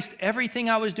Christ, everything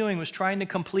I was doing was trying to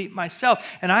complete myself.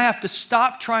 And I have to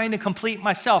stop trying to complete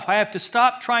myself. I have to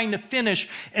stop trying to finish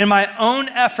in my own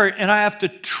effort, and I have to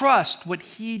trust what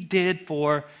He did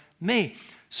for me.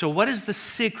 So what is the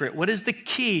secret? What is the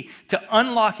key to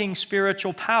unlocking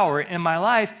spiritual power in my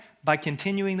life? By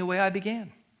continuing the way I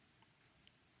began.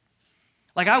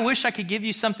 Like, I wish I could give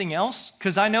you something else,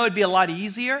 because I know it'd be a lot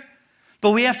easier. But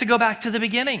we have to go back to the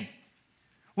beginning.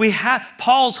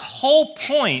 Paul's whole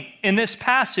point in this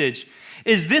passage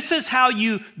is this is how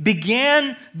you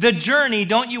began the journey.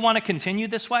 Don't you want to continue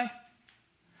this way?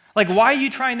 Like, why are you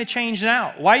trying to change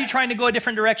now? Why are you trying to go a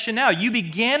different direction now? You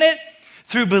began it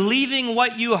through believing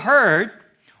what you heard.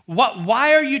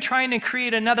 Why are you trying to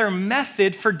create another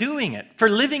method for doing it, for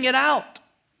living it out?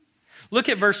 Look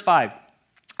at verse 5.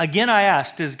 Again, I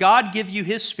ask, does God give you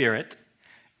his Spirit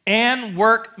and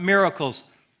work miracles?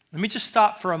 Let me just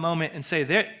stop for a moment and say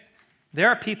there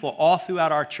are people all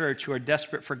throughout our church who are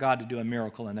desperate for God to do a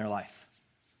miracle in their life.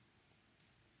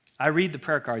 I read the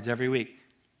prayer cards every week.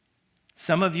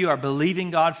 Some of you are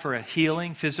believing God for a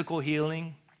healing, physical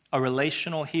healing, a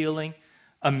relational healing,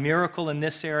 a miracle in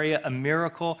this area, a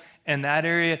miracle in that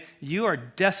area. You are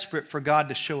desperate for God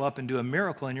to show up and do a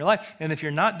miracle in your life. And if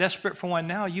you're not desperate for one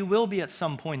now, you will be at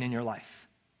some point in your life.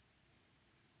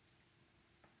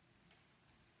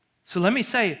 So let me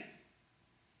say,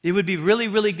 it would be really,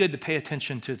 really good to pay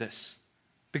attention to this,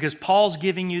 because Paul's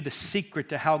giving you the secret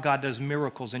to how God does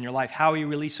miracles in your life, how he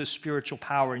releases spiritual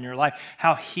power in your life,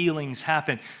 how healings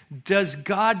happen. Does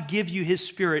God give you his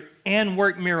Spirit and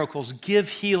work miracles, give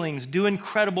healings, do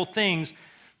incredible things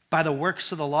by the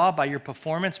works of the law, by your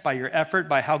performance, by your effort,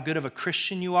 by how good of a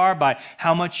Christian you are, by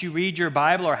how much you read your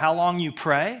Bible or how long you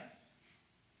pray?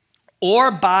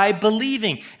 Or by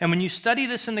believing. And when you study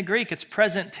this in the Greek, it's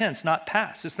present tense, not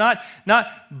past. It's not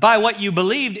by what you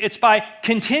believed, it's by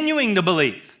continuing to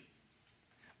believe.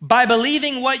 By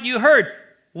believing what you heard.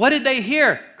 What did they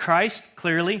hear? Christ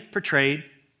clearly portrayed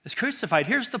as crucified.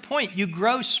 Here's the point. You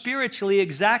grow spiritually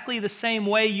exactly the same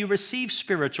way you receive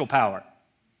spiritual power.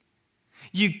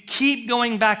 You keep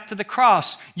going back to the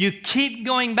cross. You keep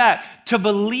going back to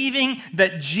believing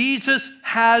that Jesus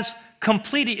has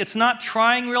completed. It's not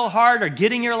trying real hard or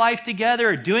getting your life together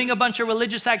or doing a bunch of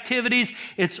religious activities.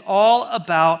 It's all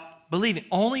about believing.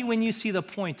 Only when you see the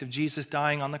point of Jesus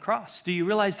dying on the cross do you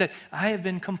realize that I have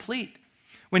been complete.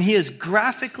 When he is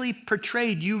graphically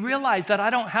portrayed, you realize that I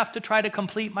don't have to try to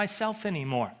complete myself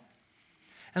anymore.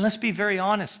 And let's be very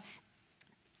honest.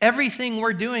 Everything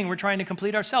we're doing, we're trying to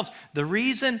complete ourselves. The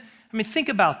reason, think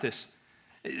about this.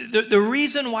 The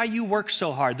reason why you work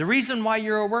so hard, the reason why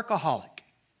you're a workaholic,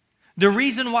 the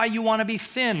reason why you want to be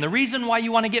thin, the reason why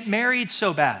you want to get married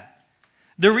so bad,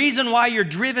 the reason why you're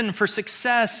driven for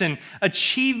success and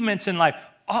achievements in life,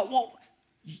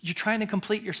 you're trying to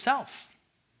complete yourself.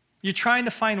 You're trying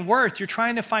to find worth. You're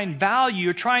trying to find value.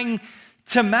 You're trying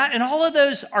to and all of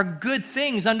those are good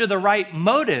things under the right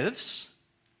motives.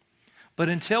 But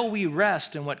until we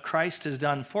rest in what Christ has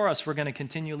done for us, we're going to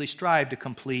continually strive to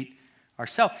complete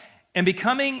ourselves. And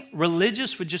becoming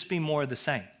religious would just be more of the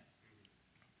same.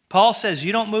 Paul says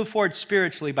you don't move forward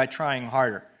spiritually by trying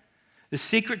harder. The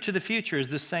secret to the future is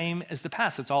the same as the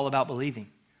past. It's all about believing.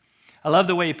 I love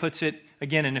the way he puts it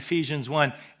again in Ephesians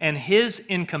 1. And his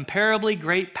incomparably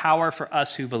great power for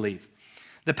us who believe.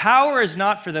 The power is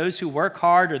not for those who work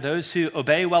hard or those who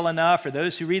obey well enough or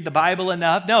those who read the Bible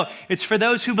enough. No, it's for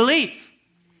those who believe.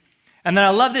 And then I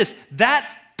love this.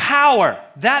 That power,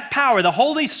 the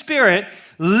Holy Spirit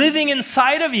living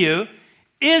inside of you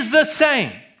is the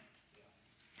same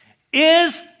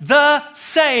as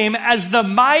the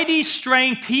mighty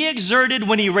strength he exerted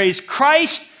when he raised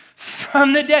Christ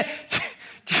from the dead.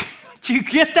 Do you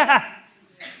get that?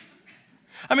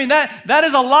 That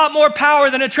is a lot more power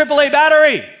than a AAA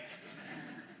battery.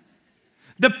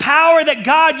 The power that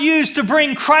God used to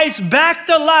bring Christ back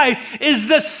to life is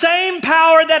the same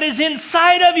power that is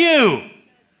inside of you.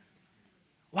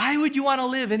 Why would you want to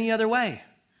live any other way?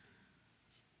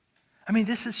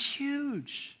 This is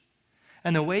huge.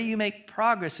 And the way you make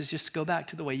progress is just to go back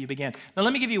to the way you began. Now,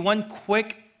 let me give you one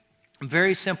quick,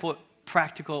 very simple,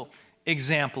 practical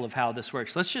example of how this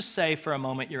works. Let's just say for a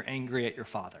moment you're angry at your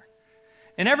father.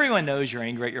 And everyone knows you're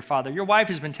angry at your father. Your wife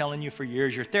has been telling you for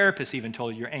years. Your therapist even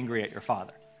told you you're angry at your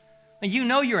father. And you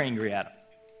know you're angry at him.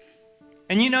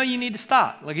 And you know you need to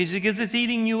stop. Because it's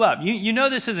eating you up. You know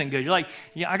this isn't good. You're like,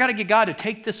 I got to get God to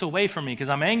take this away from me because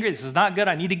I'm angry. This is not good.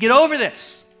 I need to get over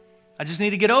this. I just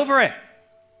need to get over it.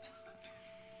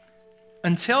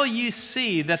 Until you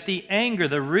see that the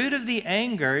root of the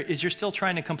anger is you're still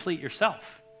trying to complete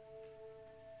yourself.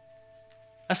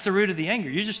 That's the root of the anger.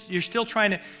 You're still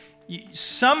trying to,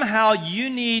 somehow you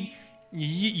need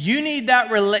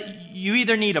that, you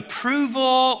either need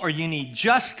approval or you need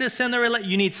justice in the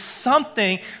relationship. You need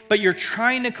something, but you're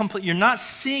trying to complete, you're not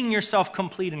seeing yourself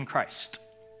complete in Christ.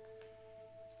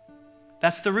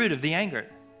 That's the root of the anger.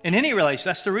 In any relationship,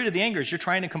 that's the root of the anger, is you're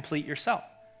trying to complete yourself.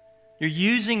 You're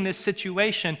using this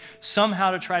situation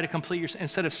somehow to try to complete yourself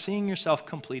instead of seeing yourself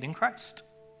complete in Christ.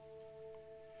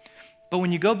 But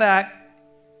when you go back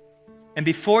and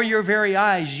before your very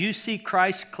eyes, you see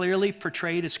Christ clearly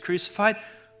portrayed as crucified,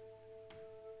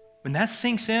 when that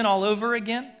sinks in all over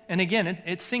again, and again,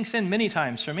 it sinks in many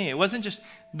times for me. It wasn't just,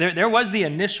 there was the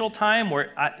initial time where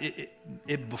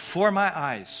before my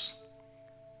eyes,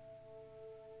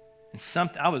 And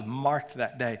I was marked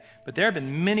that day. But there have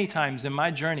been many times in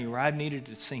my journey where I've needed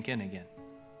to sink in again.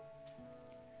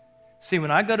 See,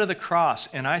 when I go to the cross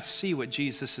and I see what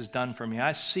Jesus has done for me,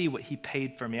 I see what he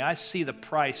paid for me, I see the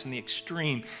price and the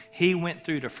extreme he went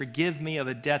through to forgive me of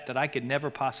a debt that I could never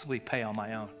possibly pay on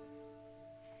my own.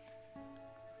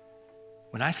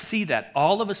 When I see that,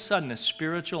 all of a sudden a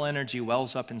spiritual energy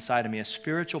wells up inside of me, a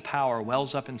spiritual power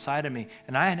wells up inside of me,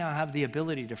 and I now have the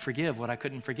ability to forgive what I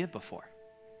couldn't forgive before.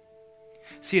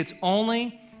 See, it's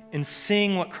only in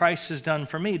seeing what Christ has done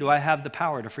for me do I have the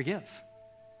power to forgive.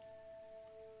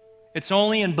 It's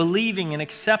only in believing and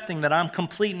accepting that I'm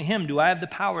complete in him do I have the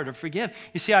power to forgive.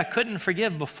 You see, I couldn't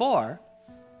forgive before,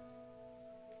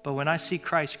 but when I see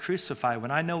Christ crucified,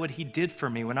 when I know what he did for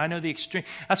me, when I know the extreme,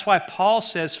 that's why Paul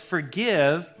says,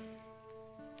 forgive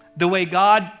the way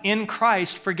God in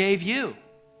Christ forgave you.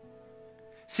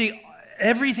 See,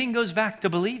 everything goes back to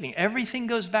believing. Everything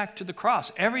goes back to the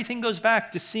cross. Everything goes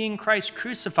back to seeing Christ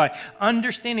crucified,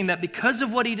 understanding that because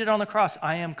of what he did on the cross,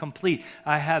 I am complete.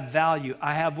 I have value.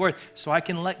 I have worth. So I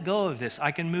can let go of this. I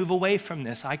can move away from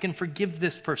this. I can forgive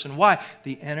this person. Why?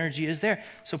 The energy is there.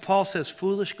 So Paul says,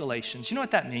 foolish Galatians. You know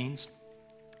what that means?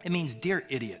 It means dear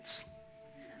idiots.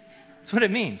 That's what it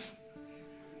means.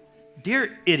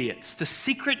 Dear idiots, the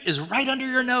secret is right under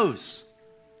your nose.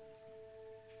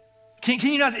 Can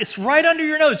you not? It's right under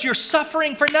your nose. You're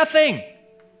suffering for nothing.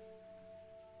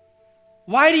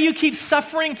 Why do you keep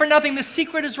suffering for nothing? The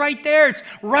secret is right there. It's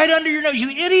right under your nose. You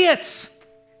idiots.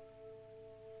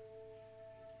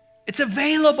 It's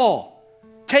available.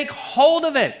 Take hold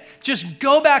of it. Just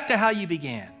go back to how you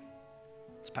began.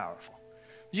 It's powerful.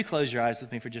 Would you close your eyes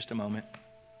with me for just a moment?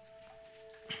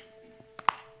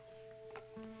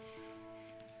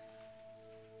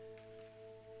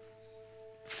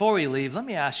 Before we leave, let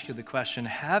me ask you the question,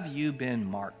 have you been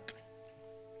marked?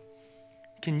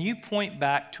 Can you point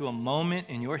back to a moment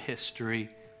in your history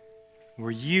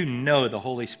where you know the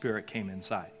Holy Spirit came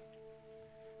inside?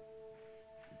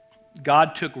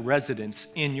 God took residence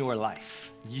in your life.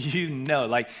 You know,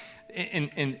 like,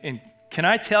 and can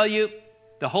I tell you,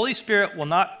 the Holy Spirit will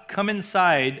not come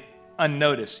inside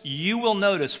unnoticed. You will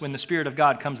notice when the Spirit of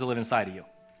God comes to live inside of you.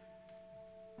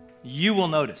 You will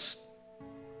notice.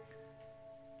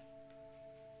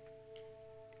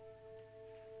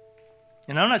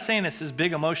 And I'm not saying it's this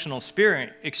big emotional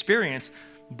experience,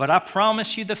 but I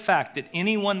promise you the fact that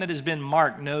anyone that has been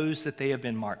marked knows that they have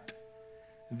been marked.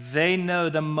 They know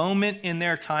the moment in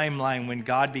their timeline when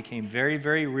God became very,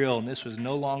 very real and this was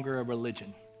no longer a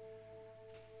religion.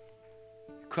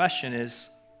 The question is,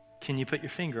 can you put your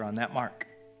finger on that mark?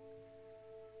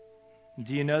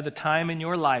 Do you know the time in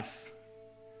your life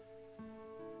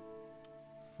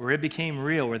where it became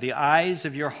real, where the eyes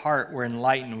of your heart were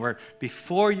enlightened, where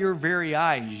before your very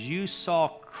eyes you saw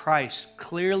Christ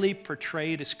clearly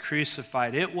portrayed as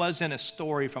crucified? It wasn't a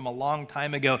story from a long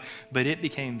time ago, but it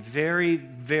became very,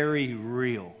 very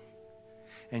real.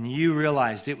 And you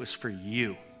realized it was for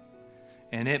you,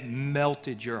 and it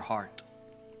melted your heart.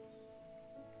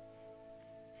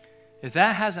 If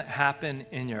that hasn't happened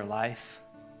in your life,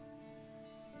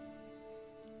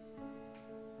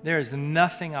 there is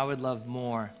nothing I would love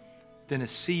more than to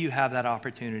see you have that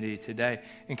opportunity today.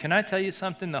 And can I tell you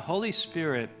something? The Holy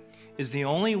Spirit is the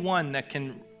only one that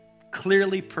can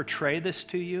clearly portray this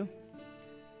to you.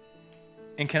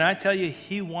 And can I tell you,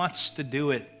 he wants to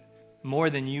do it more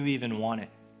than you even want it.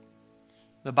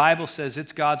 The Bible says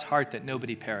it's God's heart that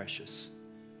nobody perishes.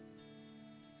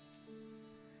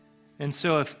 And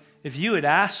so if you had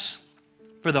asked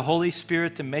for the Holy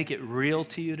Spirit to make it real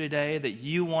to you today, that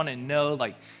you want to know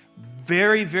like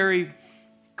very, very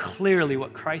clearly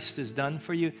what Christ has done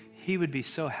for you, he would be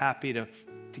so happy to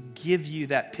give you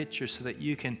that picture so that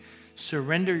you can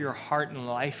surrender your heart and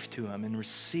life to him and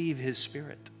receive his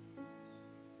Spirit.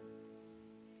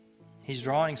 He's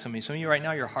drawing some of you. Some of you right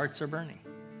now, your hearts are burning.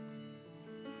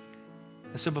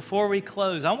 And so before we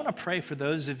close, I want to pray for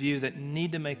those of you that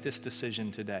need to make this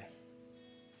decision today.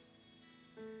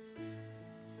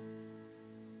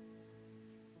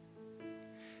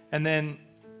 And then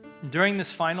during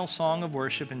this final song of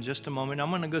worship in just a moment, I'm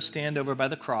going to go stand over by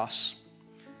the cross.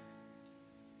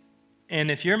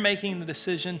 And if you're making the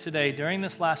decision today during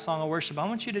this last song of worship, I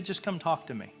want you to just come talk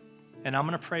to me. And I'm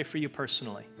going to pray for you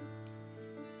personally.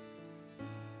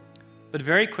 But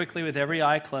very quickly, with every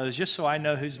eye closed, just so I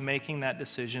know who's making that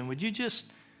decision, would you just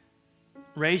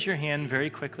raise your hand very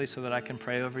quickly so that I can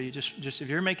pray over you? Just if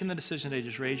you're making the decision today,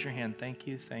 just raise your hand. Thank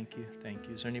you, thank you, thank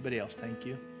you. Is there anybody else? Thank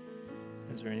you.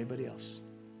 Is there anybody else?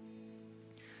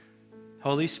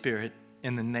 Holy Spirit,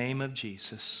 in the name of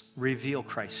Jesus, reveal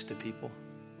Christ to people.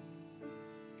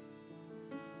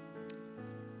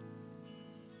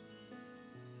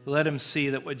 Let them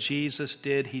see that what Jesus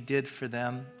did, he did for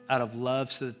them out of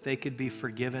love so that they could be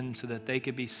forgiven, so that they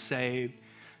could be saved,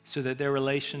 so that their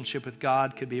relationship with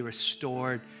God could be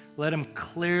restored. Let them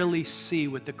clearly see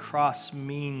what the cross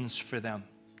means for them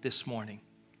this morning.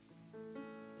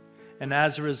 And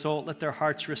as a result, let their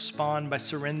hearts respond by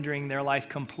surrendering their life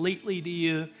completely to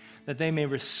you, that they may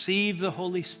receive the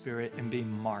Holy Spirit and be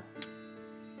marked.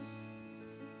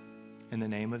 In the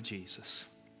name of Jesus,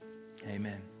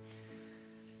 amen.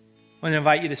 I want to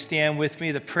invite you to stand with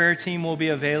me. The prayer team will be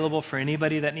available for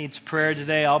anybody that needs prayer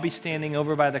today. I'll be standing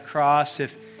over by the cross.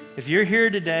 If you're here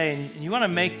today and you want to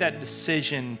make that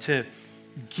decision to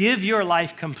give your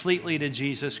life completely to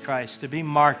Jesus Christ, to be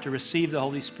marked, to receive the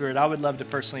Holy Spirit, I would love to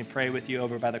personally pray with you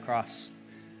over by the cross.